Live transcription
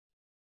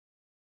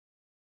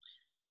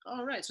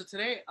All right, so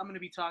today I'm going to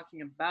be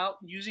talking about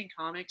using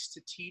comics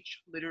to teach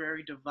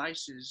literary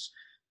devices.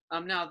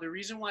 Now, the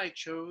reason why I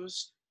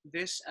chose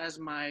this as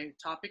my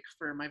topic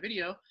for my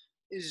video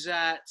is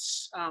that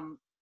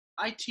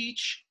I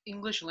teach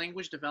English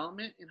language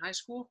development in high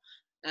school,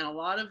 and a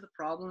lot of the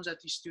problems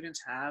that these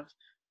students have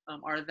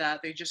are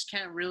that they just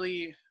can't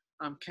really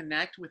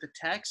connect with the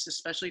text,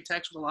 especially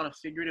text with a lot of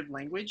figurative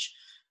language.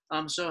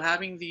 So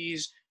having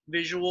these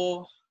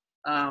visual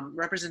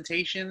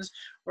representations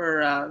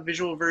or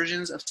visual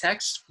versions of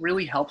text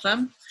really help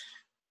them.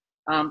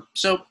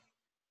 So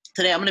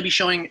today I'm going to be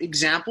showing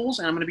examples,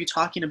 and I'm going to be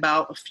talking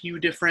about a few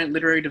different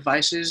literary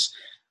devices,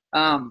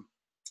 and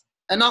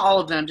not all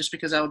of them just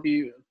because that would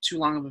be too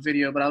long of a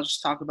video, but I'll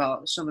just talk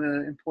about some of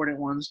the important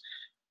ones.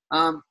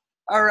 All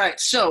right,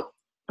 so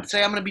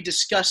today I'm going to be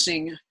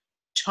discussing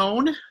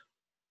tone,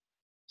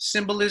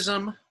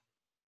 symbolism,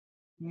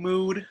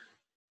 mood,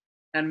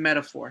 and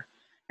metaphor.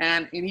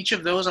 And in each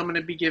of those, I'm going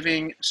to be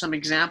giving some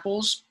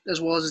examples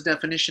as well as a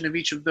definition of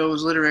each of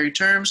those literary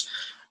terms.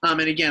 And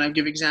again, I'll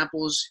give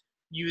examples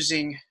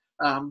using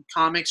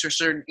comics or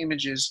certain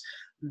images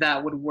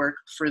that would work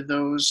for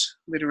those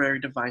literary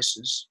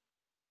devices.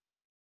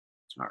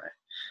 All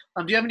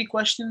right. Do you have any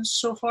questions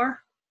so far?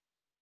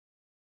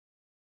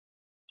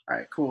 All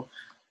right, cool.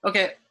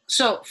 Okay,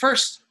 so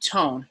first,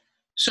 tone.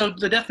 So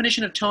the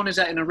definition of tone is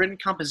that in a written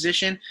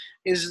composition,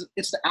 it's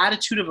the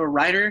attitude of a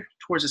writer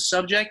towards a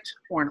subject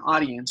or an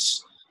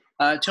audience.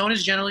 Tone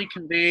is generally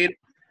conveyed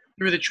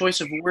through the choice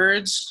of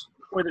words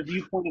or the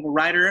viewpoint of a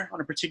writer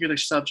on a particular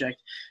subject.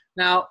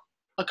 Now,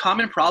 a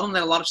common problem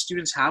that a lot of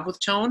students have with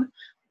tone,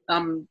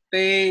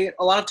 they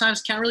a lot of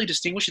times can't really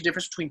distinguish the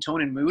difference between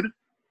tone and mood.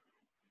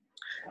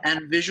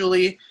 And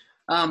visually,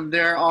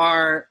 there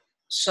are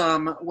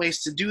some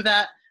ways to do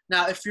that.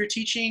 Now, if you're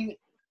teaching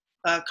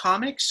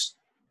comics,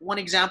 one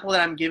example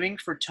that I'm giving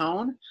for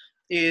tone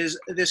is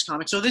this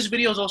comic. So this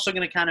video is also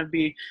going to kind of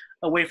be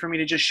a way for me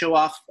to just show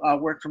off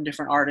work from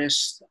different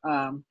artists,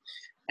 and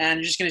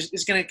it's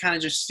going to kind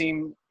of just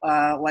seem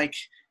like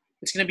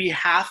it's going to be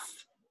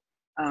half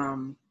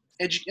an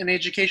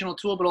educational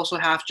tool, but also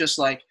half just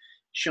like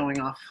showing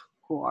off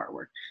cool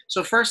artwork.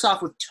 So first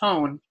off, with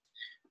tone,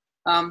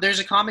 there's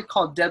a comic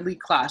called Deadly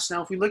Class.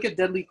 Now, if we look at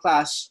Deadly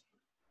Class,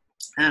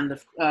 and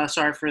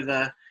sorry for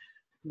the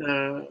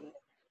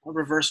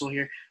reversal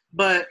here,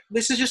 but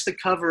this is just the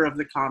cover of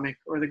the comic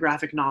or the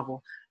graphic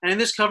novel. And in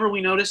this cover, we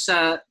notice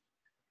that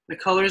the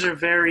colors are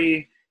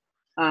very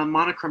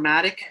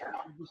monochromatic.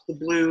 The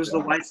blues, the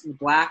whites, and the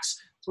blacks.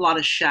 There's a lot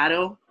of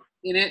shadow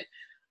in it.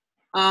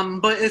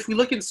 But if we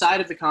look inside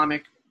of the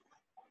comic,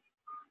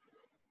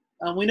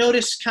 we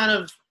notice kind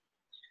of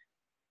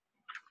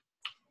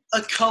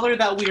a color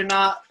that we're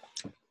not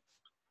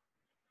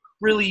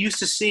really used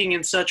to seeing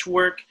in such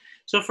work.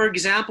 So for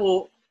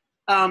example,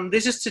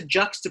 this is to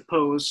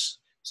juxtapose.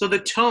 So the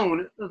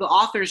tone, the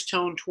author's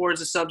tone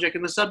towards the subject,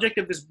 and the subject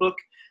of this book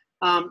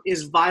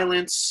is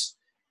violence,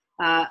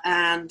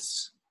 and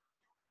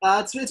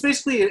it's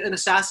basically an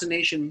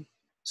assassination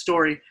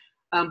story.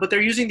 But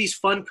they're using these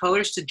fun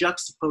colors to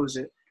juxtapose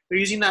it. They're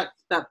using that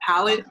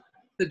palette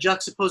to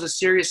juxtapose the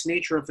serious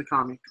nature of the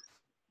comic.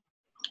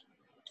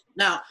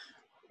 Now,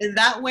 in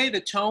that way, the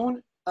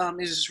tone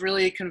is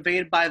really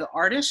conveyed by the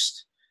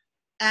artist,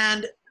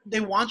 and they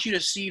want you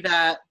to see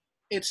that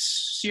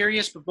it's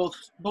serious, but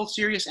both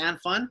serious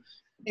and fun.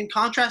 In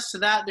contrast to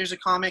that, there's a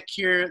comic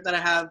here that I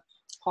have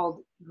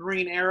called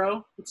Green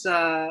Arrow. It's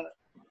a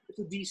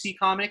DC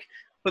comic,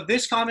 but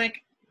this comic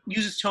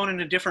uses tone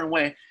in a different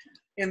way.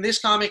 In this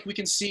comic, we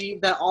can see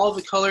that all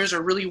the colors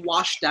are really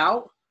washed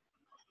out,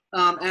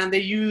 and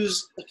they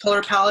use a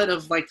color palette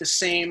of like the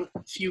same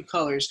few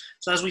colors.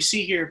 So as we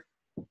see here,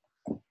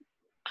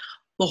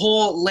 the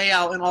whole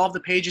layout and all of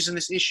the pages in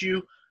this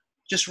issue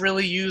just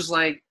really use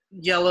like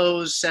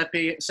yellows,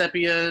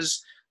 sepias,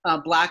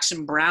 blacks,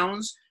 and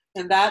browns,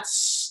 and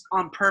that's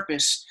on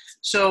purpose.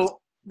 So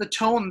the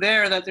tone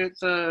there that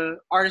the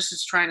artist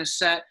is trying to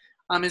set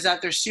is that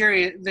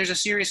there's a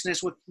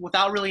seriousness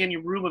without really any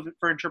room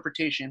for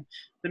interpretation.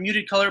 The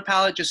muted color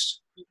palette just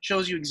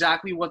shows you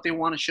exactly what they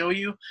want to show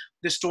you.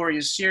 The story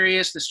is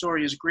serious, the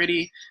story is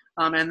gritty,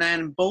 and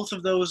then both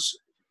of those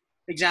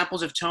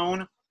examples of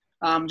tone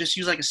just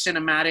use like a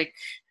cinematic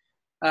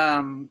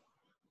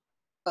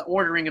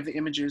ordering of the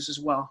images as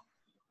well.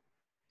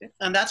 Okay.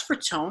 And that's for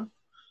tone.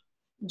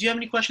 Do you have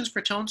any questions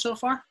for tone so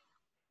far?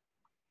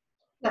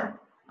 No.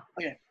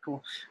 Okay,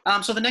 cool.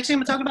 So the next thing I'm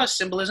going to talk about is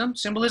symbolism.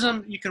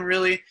 Symbolism, you can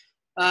really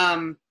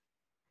have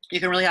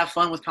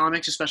fun with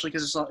comics, especially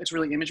because it's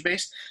really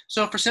image-based.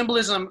 So for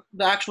symbolism,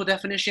 the actual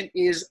definition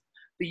is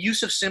the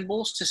use of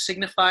symbols to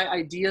signify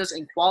ideas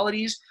and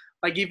qualities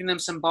by giving them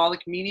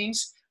symbolic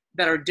meanings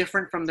that are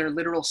different from their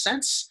literal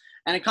sense.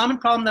 And a common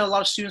problem that a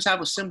lot of students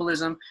have with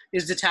symbolism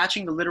is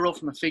detaching the literal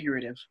from the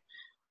figurative.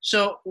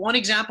 So one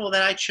example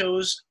that I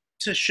chose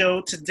to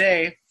show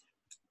today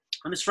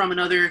is from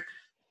another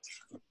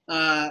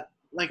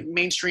like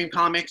mainstream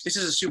comic. This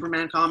is a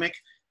Superman comic.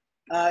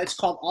 It's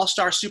called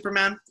All-Star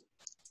Superman.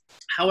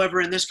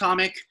 However, in this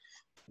comic,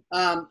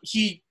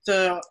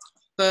 the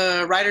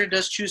the writer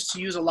does choose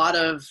to use a lot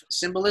of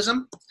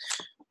symbolism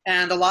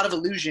and a lot of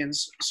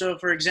allusions. So,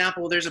 for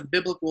example, there's a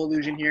biblical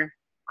allusion here,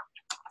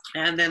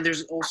 and then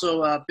there's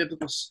also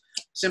biblical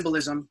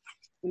symbolism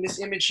in this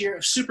image here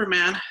of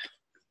Superman.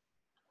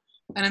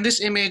 And in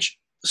this image,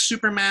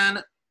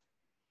 Superman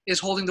is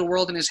holding the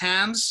world in his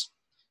hands,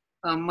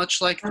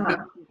 much like the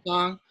biblical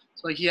song.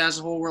 So, like, he has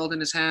the whole world in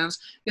his hands.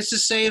 It's to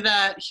say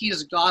that he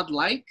is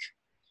godlike,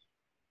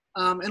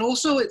 and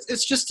also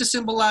it's just to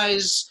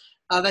symbolize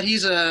that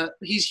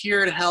he's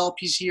here to help.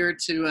 He's here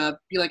to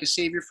be like a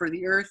savior for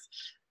the earth,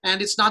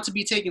 and it's not to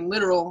be taken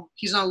literal.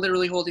 He's not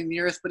literally holding the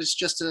earth, but it's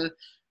just a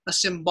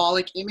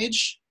symbolic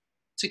image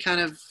to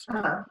kind of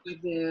have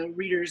the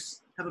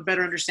readers have a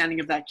better understanding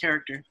of that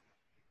character.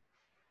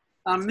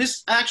 I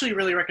actually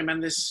really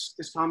recommend this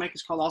comic.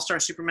 It's called All-Star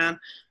Superman.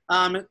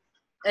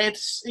 It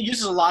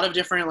uses a lot of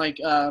different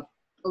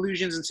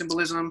allusions and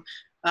symbolism.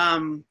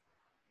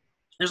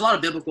 There's a lot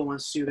of biblical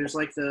ones too. There's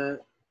like the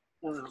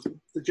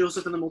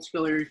Joseph and the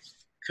multicolored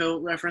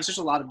coat reference. There's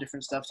a lot of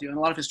different stuff too, and a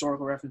lot of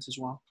historical reference as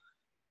well.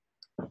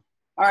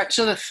 All right,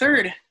 so the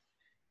third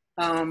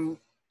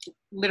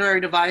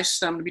literary device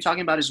that I'm going to be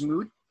talking about is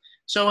mood.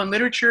 So in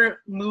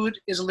literature, mood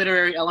is a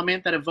literary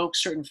element that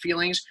evokes certain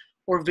feelings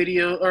or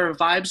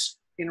vibes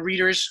in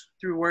readers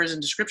through words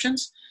and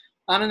descriptions.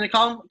 And the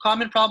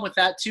common problem with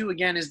that too,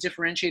 again, is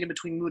differentiating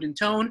between mood and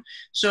tone.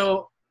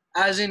 So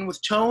as in with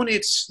tone,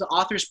 it's the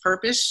author's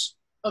purpose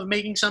of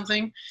making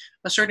something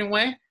a certain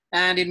way.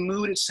 And in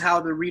mood, it's how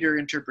the reader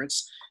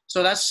interprets.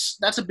 So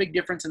that's a big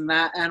difference in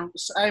that. And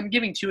I'm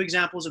giving two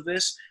examples of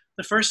this.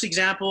 The first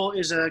example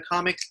is a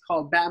comic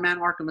called Batman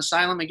Arkham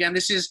Asylum. Again,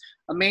 this is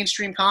a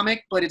mainstream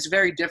comic, but it's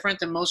very different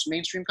than most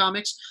mainstream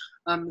comics.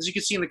 As you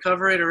can see in the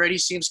cover, it already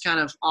seems kind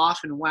of off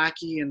and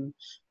wacky, and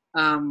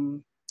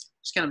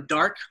it's kind of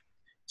dark.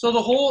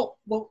 So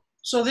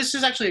so this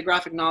is actually a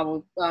graphic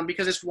novel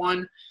because it's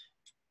one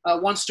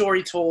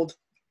story told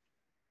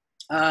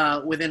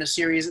within a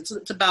series.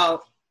 It's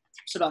about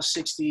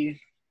 60.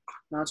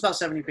 No, it's about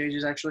 70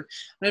 pages actually.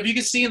 And if you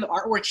can see in the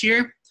artwork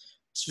here,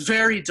 it's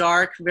very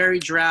dark, very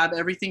drab.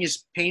 Everything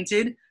is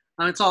painted.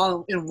 It's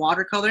all in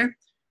watercolor.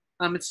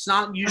 It's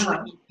not usually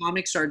how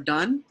comics are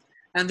done.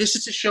 And this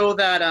is to show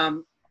that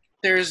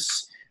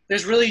there's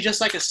really just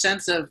like a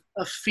sense of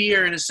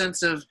fear and a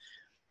sense of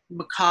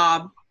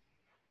macabre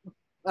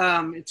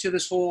to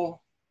this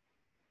whole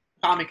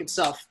comic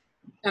itself.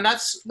 And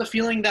that's the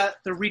feeling that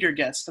the reader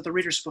gets, that the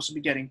reader's supposed to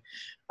be getting.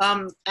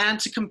 And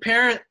to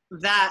compare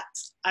that,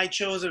 I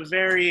chose a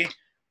very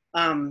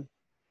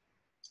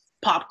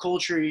pop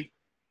culture,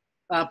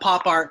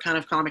 pop art kind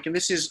of comic, and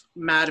this is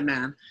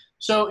Madman.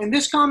 So in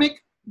this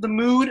comic, the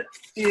mood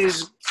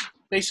is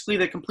basically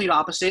the complete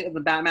opposite of the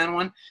Batman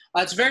one.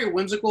 It's very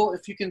whimsical.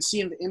 If you can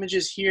see in the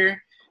images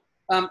here,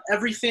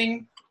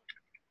 everything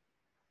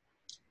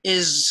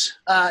is,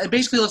 it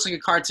basically looks like a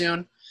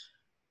cartoon,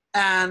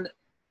 and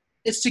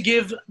it's to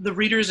give the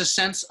readers a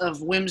sense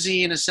of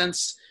whimsy and a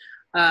sense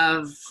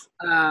of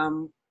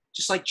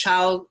just like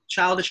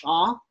childish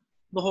awe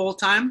the whole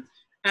time.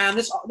 And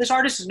this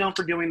artist is known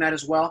for doing that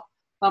as well.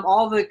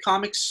 All the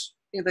comics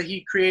that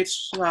he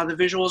creates, the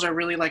visuals are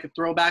really like a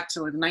throwback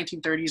to like the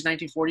 1930s,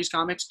 1940s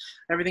comics.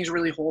 Everything's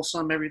really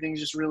wholesome. Everything's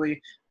just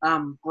really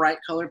bright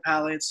color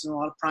palettes and a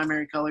lot of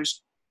primary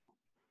colors.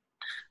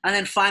 And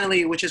then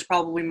finally, which is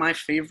probably my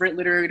favorite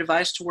literary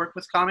device to work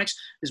with comics,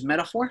 is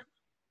metaphor.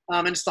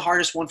 And it's the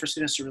hardest one for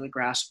students to really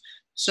grasp.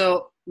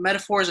 So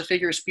metaphor is a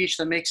figure of speech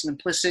that makes an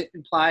implicit,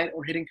 implied,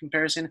 or hidden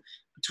comparison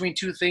between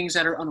two things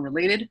that are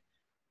unrelated,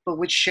 but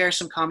which share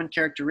some common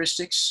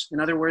characteristics.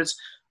 In other words,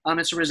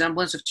 it's a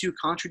resemblance of two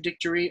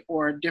contradictory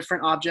or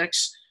different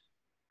objects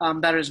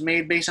that is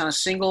made based on a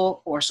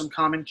single or some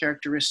common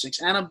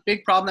characteristics. And a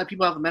big problem that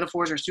people have with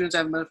metaphors, or students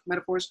have with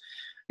metaphors,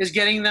 is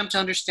getting them to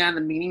understand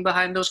the meaning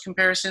behind those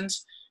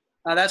comparisons.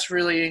 That's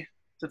really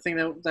the thing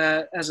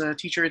that as a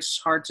teacher, it's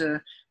hard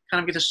to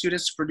kind of get the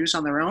students to produce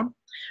on their own.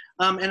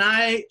 And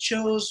I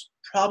chose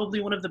probably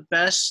one of the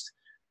best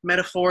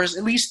metaphors,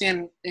 at least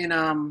in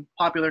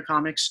popular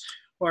comics,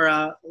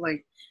 or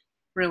like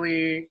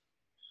really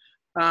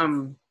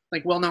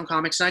like well-known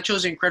comics. And I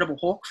chose the Incredible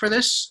Hulk for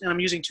this, and I'm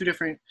using two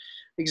different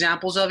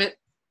examples of it.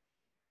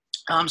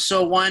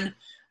 So one,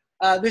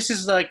 this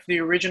is like the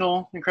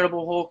original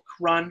Incredible Hulk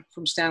run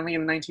from Stan Lee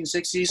in the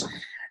 1960s.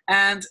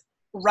 And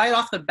right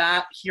off the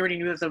bat, he already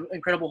knew that the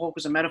Incredible Hulk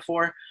was a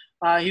metaphor.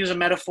 He was a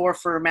metaphor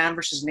for man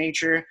versus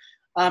nature.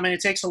 And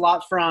it takes a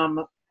lot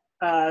from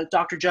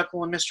Dr.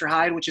 Jekyll and Mr.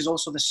 Hyde, which is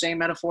also the same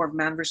metaphor of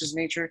man versus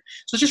nature.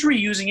 So it's just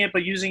reusing it,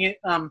 but using it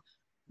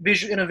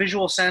in a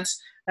visual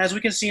sense. As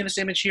we can see in this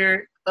image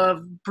here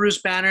of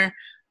Bruce Banner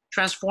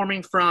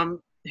transforming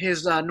from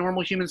his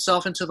normal human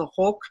self into the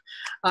Hulk.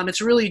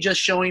 It's really just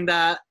showing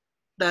that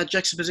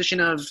juxtaposition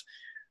of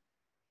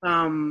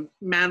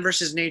man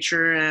versus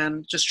nature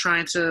and just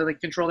trying to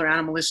like control their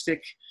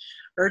animalistic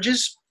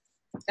urges.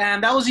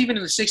 And that was even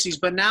in the 60s.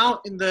 But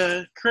now in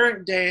the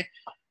current day,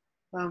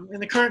 in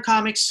the current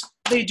comics,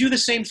 they do the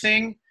same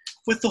thing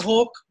with the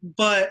Hulk,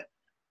 but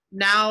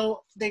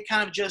now they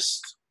kind of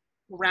just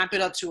ramp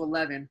it up to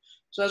 11.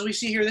 So as we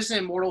see here, this is an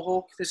Immortal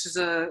Hulk. This is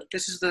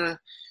the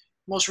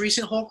most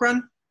recent Hulk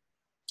run.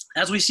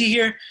 As we see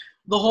here,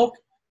 the Hulk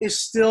is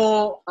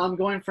still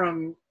going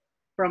from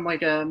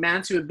like a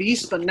man to a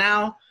beast, but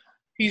now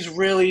he's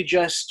really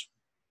just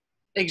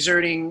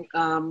exerting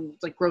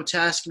like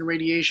grotesque and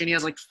radiation. He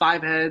has like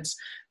 5 heads.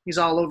 He's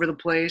all over the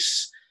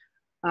place,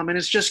 and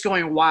it's just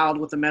going wild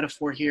with the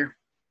metaphor here.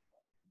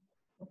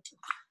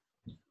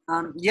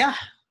 Yeah.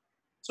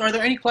 So are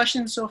there any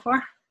questions so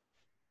far?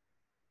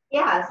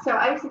 Yeah, so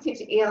I used to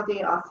teach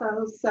ELD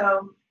also.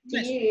 So do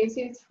Nice. you use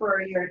these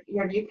for your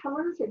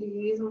newcomers, or do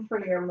you use them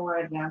for your more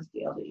advanced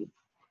ELDs?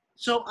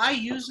 So I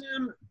use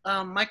them.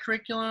 My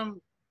curriculum,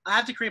 I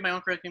have to create my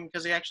own curriculum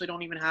because they actually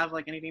don't even have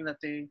like anything that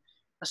they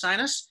assign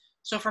us.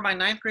 So for my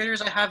 9th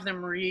graders, I have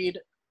them read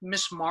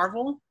Miss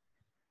Marvel,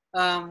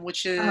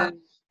 which is, and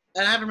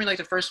I have them read like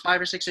the first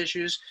 5 or 6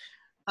 issues.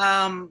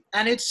 And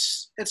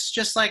it's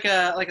just like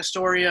a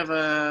story of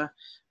a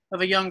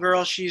young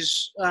girl.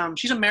 She's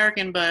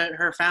American, but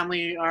her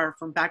family are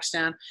from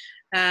Pakistan,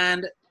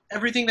 and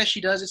everything that she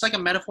does, it's like a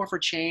metaphor for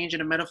change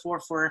and a metaphor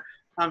for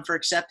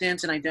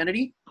acceptance and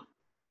identity.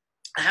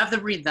 I have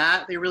them read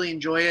that. They really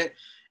enjoy it.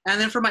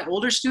 And then for my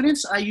older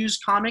students, I use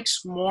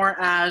comics more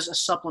as a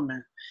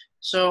supplement.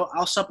 So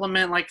I'll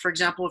supplement, like, for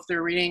example, if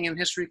they're reading in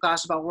history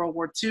class about World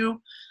War II,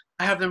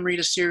 I have them read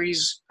a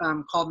series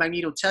called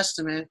Magneto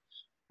Testament,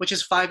 which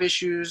is 5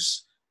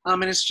 issues.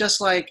 And it's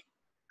just like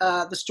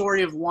the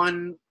story of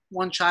one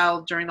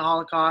child during the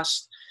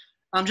Holocaust,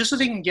 just so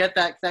they can get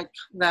that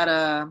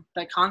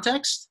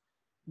context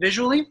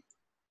visually.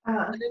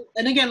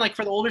 And again, like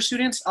for the older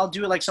students, I'll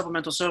do it like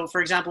supplemental. So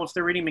for example, if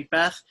they're reading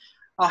Macbeth,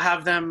 I'll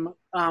have them,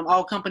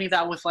 I'll accompany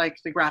that with like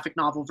the graphic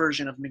novel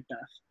version of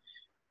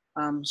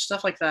Macbeth.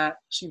 Stuff like that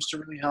seems to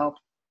really help.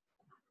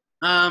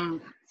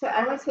 So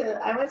I went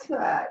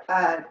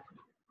to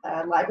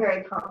a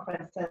library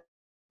conference, and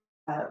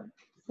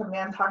some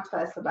man talked to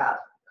us about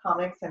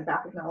comics and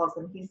graphic novels,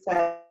 and he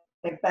said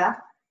Macbeth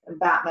and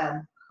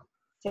Batman,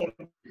 same.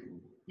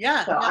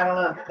 Yeah. So I don't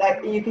know if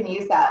that you can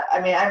use that. I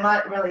mean, I'm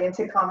not really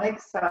into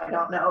comics, so I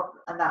don't know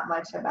that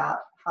much about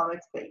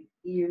comics, but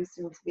you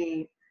seem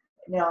to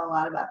know a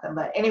lot about them.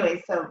 But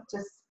anyway, so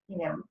just,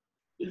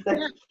 he's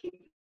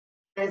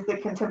is the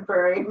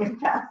contemporary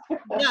Macbeth.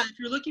 Yeah, if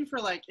you're looking for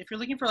like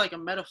a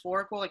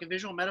metaphorical, like a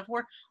visual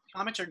metaphor,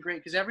 comics are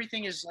great because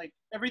everything's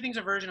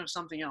a version of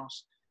something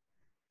else.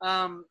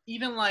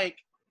 Even like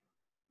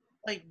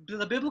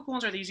the biblical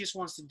ones are the easiest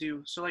ones to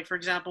do. So like for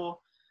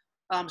example,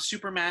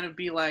 Superman would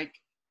be like,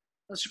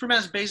 Superman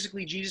is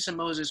basically Jesus and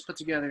Moses put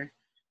together.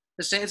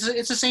 It's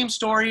the same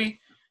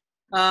story.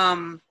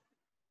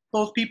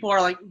 Both people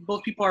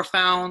are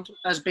found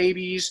as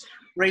babies,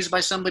 raised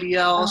by somebody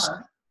else,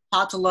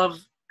 taught to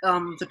love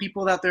the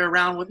people that they're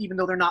around with, even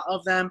though they're not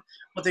of them,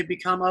 but they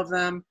become of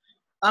them.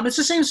 It's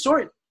the same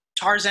story.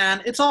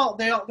 Tarzan.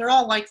 They're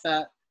all like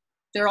that.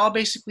 They're all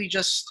basically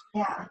just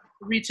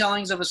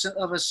retellings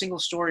of a single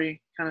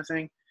story kind of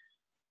thing.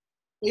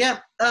 Yeah,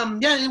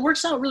 it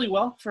works out really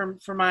well for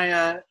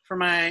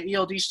my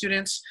ELD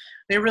students.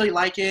 They really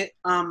like it.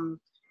 And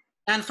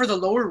for the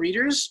lower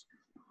readers,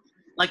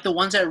 like the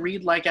ones that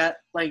read like at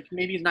like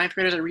maybe 9th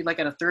graders that read like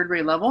at a 3rd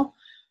grade level,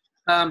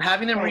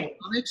 having them read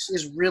comics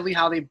is really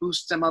how they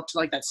boost them up to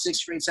like that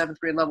 6th grade, 7th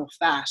grade level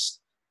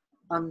fast.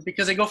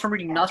 Because they go from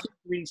reading nothing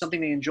to reading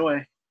something they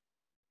enjoy.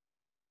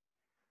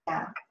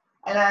 Yeah,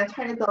 and I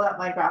try to build up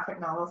my graphic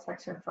novel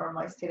section for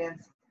my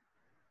students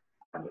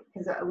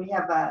because we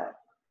have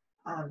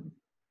I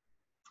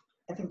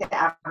think the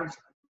average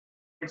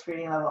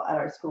reading level at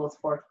our school is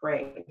 4th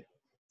grade.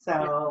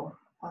 So,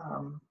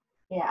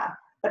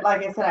 But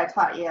like I said, I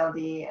taught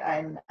ELD,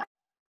 and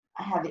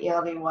I have the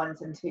ELD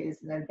 1s and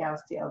 2s and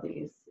advanced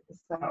ELDs.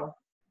 So,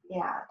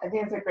 yeah, I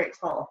think it's a great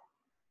tool.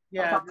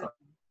 Yeah.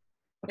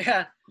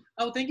 Yeah.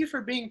 Oh, thank you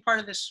for being part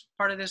of this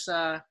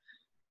live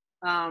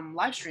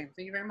stream.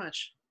 Thank you very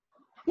much.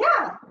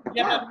 Yeah.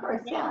 Yeah, of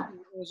course. Yeah.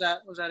 Was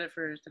that it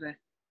for today?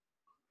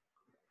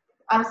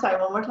 I'm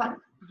sorry, one more time.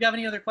 Do you have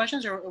any other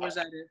questions, or was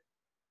that it?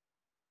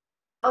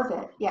 That was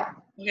it. Yeah.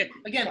 Okay.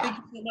 Again, thank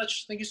you so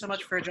much. Thank you so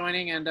much for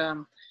joining, and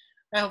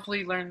I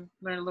hopefully learn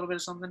a little bit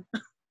of something.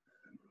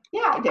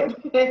 Yeah, I did.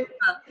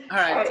 All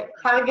right.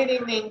 Have a good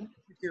evening.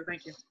 You too.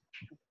 Thank you.